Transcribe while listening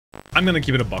I'm gonna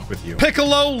keep it a buck with you.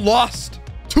 Piccolo lost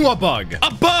to a bug.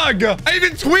 A bug! I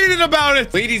even tweeted about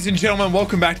it! Ladies and gentlemen,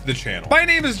 welcome back to the channel. My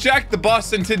name is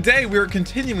JackTheBus, and today we are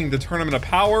continuing the Tournament of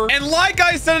Power. And like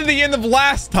I said at the end of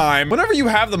last time, whenever you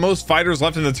have the most fighters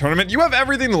left in the tournament, you have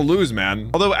everything to lose,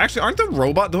 man. Although, actually, aren't there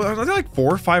like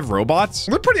 4 or 5 robots?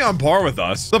 They're pretty on par with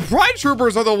us. The Pride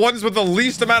Troopers are the ones with the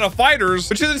least amount of fighters,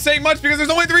 which isn't saying much because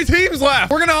there's only 3 teams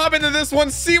left. We're gonna hop into this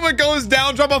one, see what goes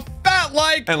down, drop a fat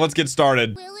like, and let's get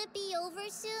started.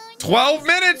 12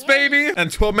 minutes, baby!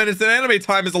 And 12 minutes in anime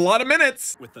time is a lot of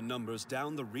minutes. With the numbers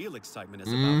down, the real excitement is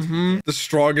about to begin. The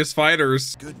strongest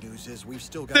fighters. Good news is we've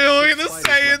still got Look at the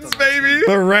Saiyans, baby.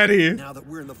 They're ready. Now that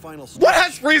we're in the final what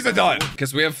has Frieza done?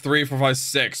 Because we have 3, 4, 5,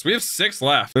 6. We have 6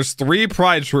 left. There's 3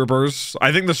 Pride Troopers.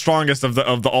 I think the strongest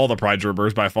of all the Pride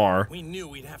Troopers by far. We knew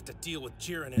we'd have to deal with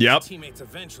Jiren and his teammates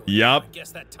eventually. Yep. I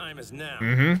guess that time is now.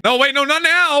 No, wait, no, not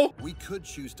now. We could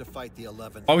choose to fight the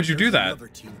 11th. Why would you do that?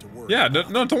 Yeah,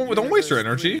 no, don't waste your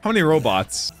energy. How many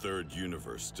robots? Third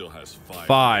universe still has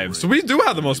 5. So we do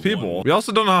have the most people. We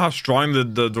also don't know how strong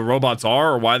the robots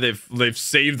are or why they've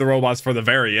saved the robots for the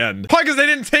very end. Probably because they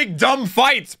didn't take dumb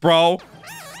fights, bro.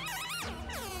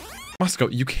 Moscow,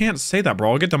 you can't say that,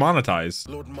 bro. I'll get demonetized.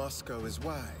 Lord Moscow is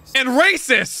wise. And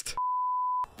racist.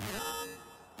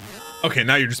 Okay,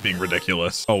 now you're just being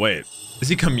ridiculous. Oh, wait. Is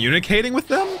he communicating with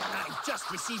them?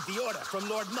 Just received the order from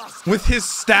Lord Moscow. With his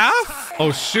staff?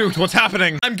 Oh, shoot. What's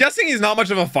happening? I'm guessing he's not much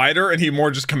of a fighter and he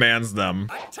more just commands them.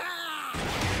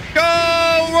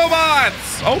 Go,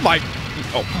 robots! Oh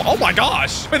my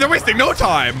gosh. Wait, they're wasting no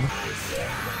time.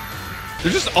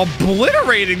 They're just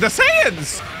obliterating the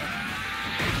Saiyans.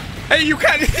 Hey, you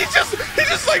can't, he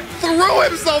just like threw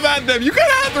himself at them. You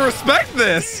gotta have to respect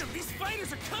this.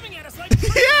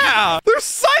 Yeah, they're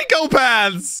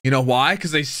psychopaths. You know why?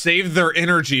 Because they saved their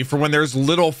energy for when there's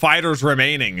little fighters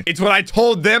remaining. It's what I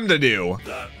told them to do.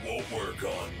 That won't work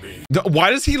on me. Why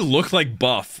does he look like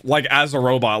buff, like as a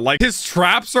robot? Like his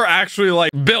traps are actually like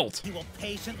built. He will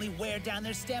patiently wear down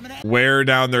their stamina. Wear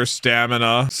down their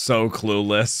stamina. So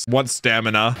clueless. What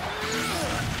stamina?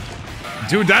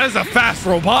 Dude, that is a fast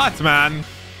robot, man.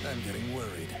 I'm getting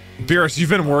worried. Beerus, you've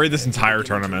been worried this entire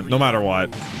tournament, no matter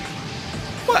what.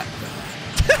 What?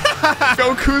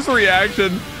 Goku's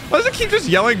reaction. Why does it keep just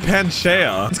yelling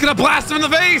Panchea? It's gonna blast him in the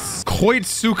face!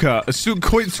 Koitsukai.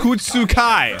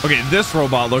 Okay, this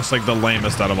robot looks like the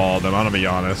lamest out of all of them, I'm gonna be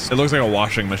honest. It looks like a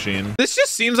washing machine. This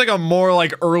just seems like a more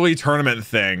like early tournament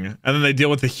thing. And then they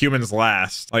deal with the humans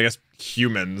last. I guess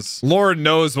humans. Lord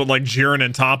knows what like Jiren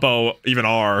and Toppo even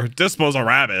are. Dispo's a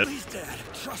rabbit. Please, Dad,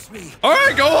 trust me. All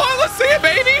right, go on, let's see it,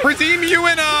 baby. Redeem you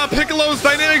and Piccolo's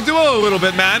dynamic duo a little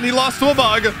bit, man. He lost to a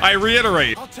bug. I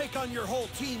reiterate. I'll take on your whole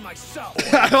team myself.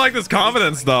 I like this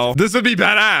confidence, though. This would be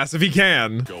badass if he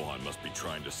can. Gohan must be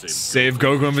trying to Save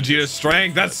Goku and Vegeta's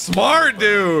strength. That's smart,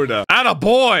 dude. Atta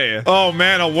boy. Oh,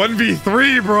 man, a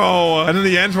 1v3, bro. And then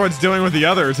the android's dealing with the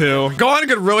other two. Gohan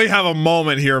could really have a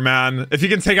moment here, man, if he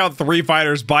can take out 3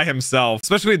 fighters by himself,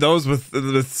 especially those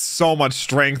with so much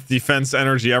strength, defense,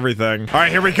 energy, everything. All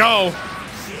right, here we go.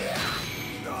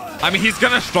 I mean, he's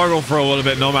gonna struggle for a little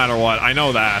bit no matter what. I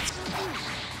know that.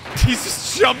 He's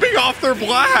just jumping off their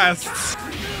blasts.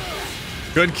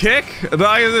 Good kick.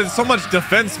 There's so much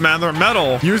defense, man. They're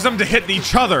metal. Use them to hit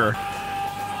each other.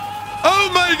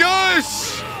 Oh my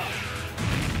gosh.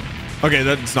 Okay,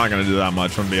 that's not gonna do that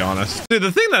much, I'm gonna be honest. Dude,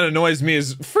 the thing that annoys me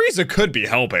is Frieza could be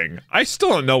helping. I still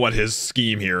don't know what his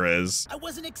scheme here is. I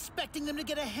wasn't expecting them to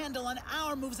get a handle on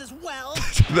our moves as well.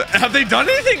 Have they done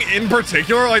anything in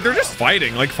particular? Like, they're just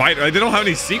fighting. Like, they don't have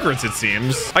any secrets, it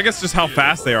seems. I guess just how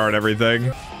fast they are and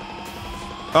everything.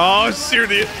 Oh, shoot.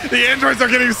 The androids are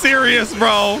getting serious,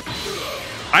 bro.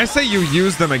 I say you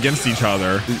use them against each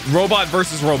other. Robot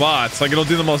versus robots. Like, it'll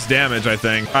do the most damage, I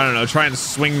think. I don't know. Try and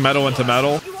swing metal into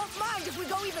metal. You won't mind if we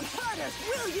go even harder,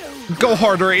 will you? Go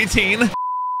harder, 18.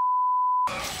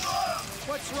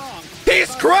 What's wrong?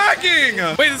 He's cracking!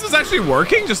 Wait, this is actually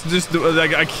working? Just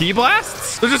like a key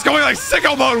blasts? They're just going like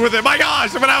sicko mode with it. My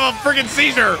gosh, I'm gonna have a freaking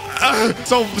seizure.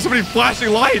 So many flashing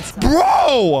lights.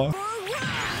 Bro!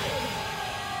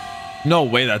 No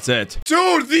way, that's it.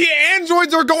 Dude, the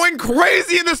androids are going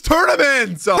crazy in this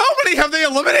tournament. How many have they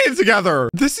eliminated together?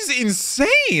 This is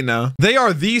insane. They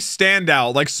are the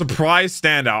standout, like surprise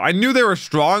standout. I knew they were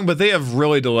strong, but they have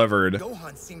really delivered.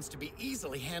 Gohan seems to be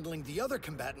easily handling the other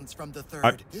combatants from the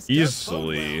third.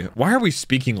 Easily. Why are we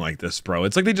speaking like this, bro?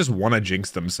 It's like they just want to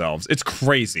jinx themselves. It's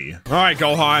crazy. All right,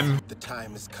 Gohan. The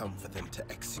time has come for them to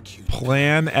execute.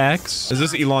 Plan X? Is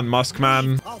this Elon Musk,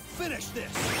 man? I'll finish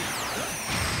this.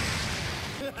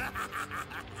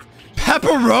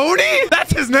 Pepperoni?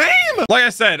 That's his name? Like I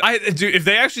said, dude, if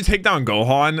they actually take down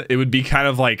Gohan, it would be kind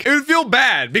of like, it would feel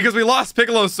bad because we lost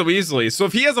Piccolo so easily. So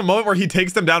if he has a moment where he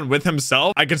takes them down with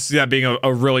himself, I could see that being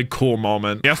a really cool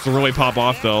moment. He has to really pop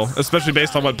off though, especially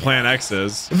based on what Plan X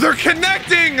is. They're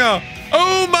connecting!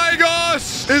 Oh my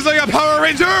gosh! It's like a Power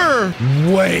Ranger!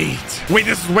 Wait,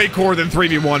 this is way cooler than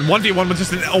 3v1. 1v1 with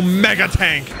just an Omega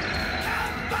tank.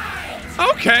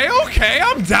 Okay,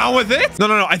 I'm down with it.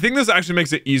 No. I think this actually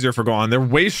makes it easier for Gohan. They're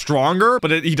way stronger,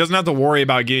 but he doesn't have to worry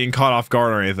about getting caught off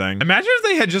guard or anything. Imagine if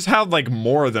they had just had like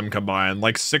more of them combined,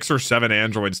 like 6 or 7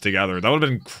 androids together. That would have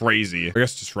been crazy. I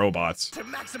guess just robots. To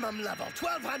maximum level,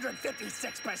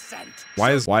 1256%.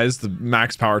 Why is the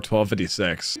max power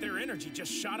 1256? Their energy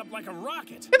just shot up like a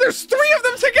rocket. Hey, there's 3 of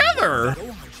them together.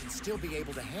 Gohan should still be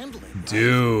able to handle it.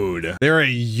 Dude, they're a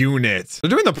unit. They're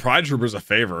doing the Pride Troopers a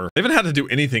favor. They haven't had to do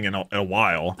anything in a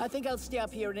while. I think I'll stay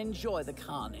up here and enjoy the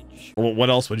carnage. Well, what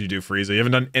else would you do, Frieza? You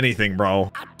haven't done anything,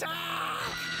 bro. Attack!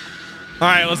 All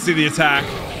right, let's see the attack.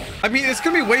 I mean, it's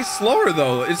gonna be way slower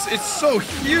though. It's so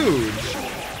huge.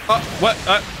 What?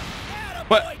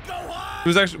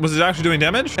 Was it actually doing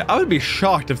damage? I would be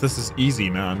shocked if this is easy,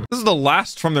 man. This is the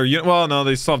last from their unit. Well, no,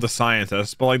 they still have the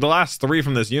scientists, but like the last 3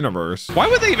 from this universe. Why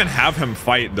would they even have him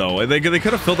fight though? They could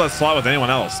have filled that slot with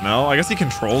anyone else. No, I guess he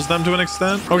controls them to an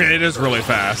extent. Okay, it is really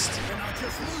fast.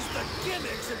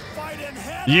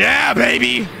 Yeah,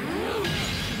 baby.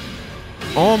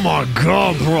 Oh my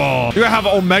god, bro. You gotta have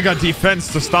Omega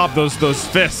defense to stop those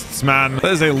fists, man.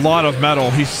 That is a lot of metal.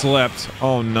 He slipped.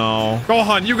 Oh no.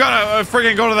 Gohan, you gotta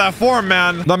friggin' go to that form,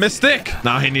 man. The Mystic.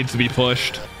 Now he needs to be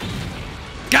pushed.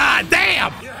 God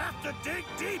damn. You have to dig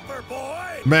deeper,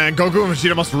 boy. Man, Goku and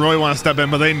Vegeta must really want to step in,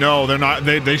 but they know they're not.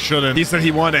 They shouldn't. He said he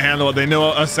wanted to handle it. They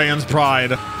know a Saiyan's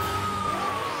pride.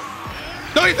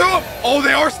 No, he threw him. Oh,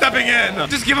 they are stepping in.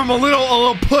 Just give him a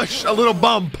little push, a little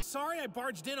bump. Sorry I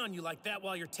barged in on you like that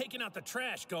while you're taking out the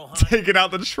trash, Gohan. Taking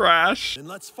out the trash. Then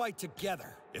let's fight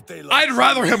together. If they I'd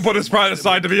rather him put his pride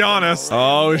aside, to be honest.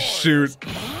 Oh, shoot.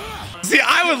 See,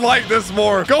 I would like this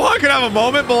more. Gohan could have a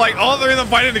moment, but like all 3 of them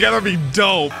fighting together would be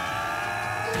dope.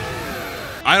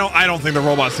 I don't think the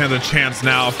robots stand a chance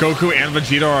now. If Goku and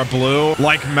Vegeta are blue,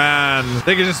 like, man,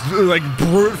 they could just like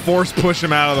brute force push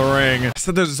him out of the ring.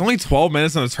 So there's only 12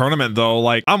 minutes in the tournament though.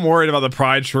 Like, I'm worried about the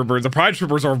Pride Troopers. The Pride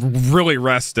Troopers are really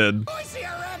rested. Koi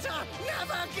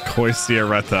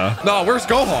Sierreta. No, where's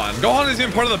Gohan? Gohan isn't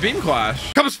even part of the beam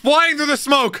clash. Comes flying through the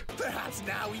smoke. Perhaps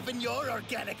now even your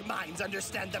organic minds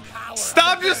understand the power.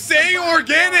 Stop just saying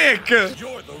organic.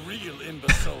 You're the real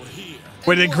imbecile here.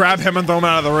 Wait, they grab him and throw him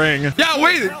out of the ring. Yeah,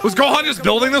 wait, was Gohan just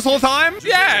building this whole time?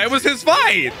 Yeah, it was his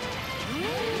fight.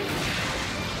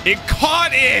 It caught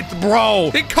it,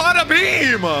 bro. It caught a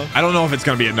beam. I don't know if it's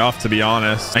gonna be enough, to be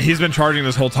honest. He's been charging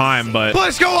this whole time, but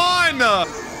let's go on.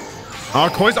 Oh,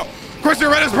 Koi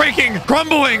Sierreta's breaking,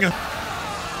 crumbling.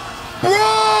 Bro!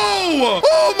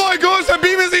 Oh my gosh, that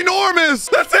beam is enormous!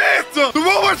 That's it! The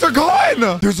robots are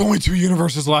gone! There's only 2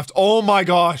 universes left. Oh my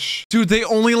gosh. Dude, they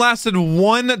only lasted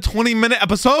 1 20-minute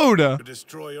episode. To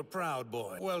destroy a proud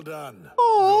boy. Well done.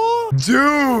 Aww.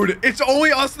 Dude, it's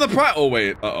only us and the Pride. Oh,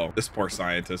 wait. Uh-oh. This poor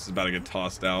scientist is about to get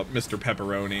tossed out. Mr.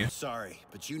 Pepperoni. Sorry,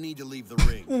 but you need to leave the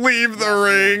ring. Leave the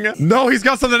ring. No, he's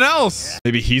got something else.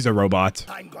 Maybe he's a robot.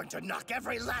 I'm going to knock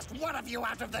every last one of you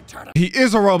out of the tournament. He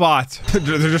is a robot.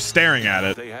 They're just staring at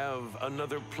it. They have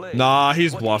another play. Nah,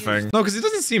 he's bluffing. No, because he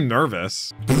doesn't seem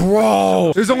nervous.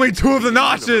 Bro, there's only 2 of the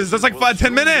notches. That's like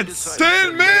 10 minutes.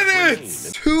 10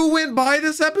 minutes. 2 went by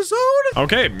this episode?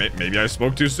 Okay, maybe I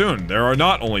spoke too soon. There are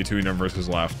not only 2 universes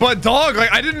left. But dog,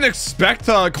 like, I didn't expect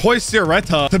Koi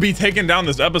Sierreta to be taken down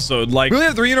this episode. Like, we only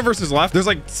have 3 universes left. There's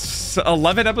like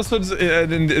 11 episodes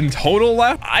in total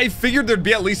left. I figured there'd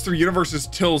be at least 3 universes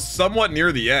till somewhat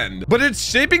near the end. But it's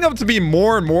shaping up to be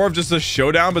more and more of just a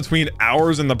showdown between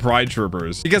ours and the Pride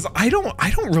Troopers, because I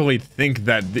don't really think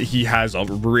that he has a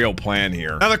real plan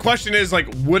here. Now the question is, like,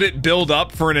 would it build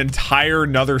up for an entire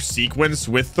another sequence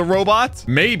with the robot?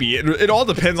 Maybe. It all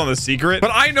depends on the secret, but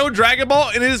I know Dragon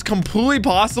Ball, and it is completely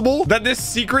possible that this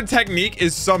secret technique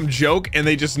is some joke and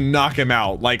they just knock him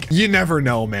out. Like, you never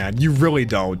know, man. You really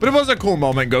don't. But it was a cool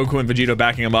moment, Goku and Vegeta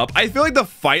backing him up. I feel like the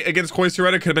fight against Koi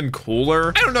Sierreta could have been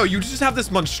cooler. I don't know, you just have this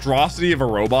monstrosity of a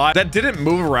robot that didn't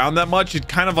move around that much. It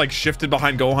kind of like shifted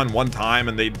behind Gohan one time,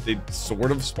 and they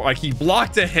sort of, like, he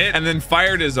blocked a hit and then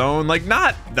fired his own. Like,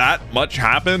 not that much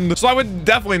happened. So I would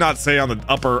definitely not say on the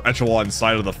upper echelon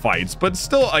side of the fights, but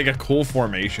still like a cool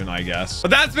formation, I guess.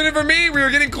 But that's been it for me. We are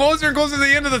getting closer and closer to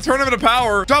the end of the Tournament of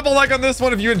Power. Drop a like on this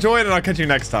one if you enjoyed, and I'll catch you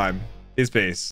next time. Peace.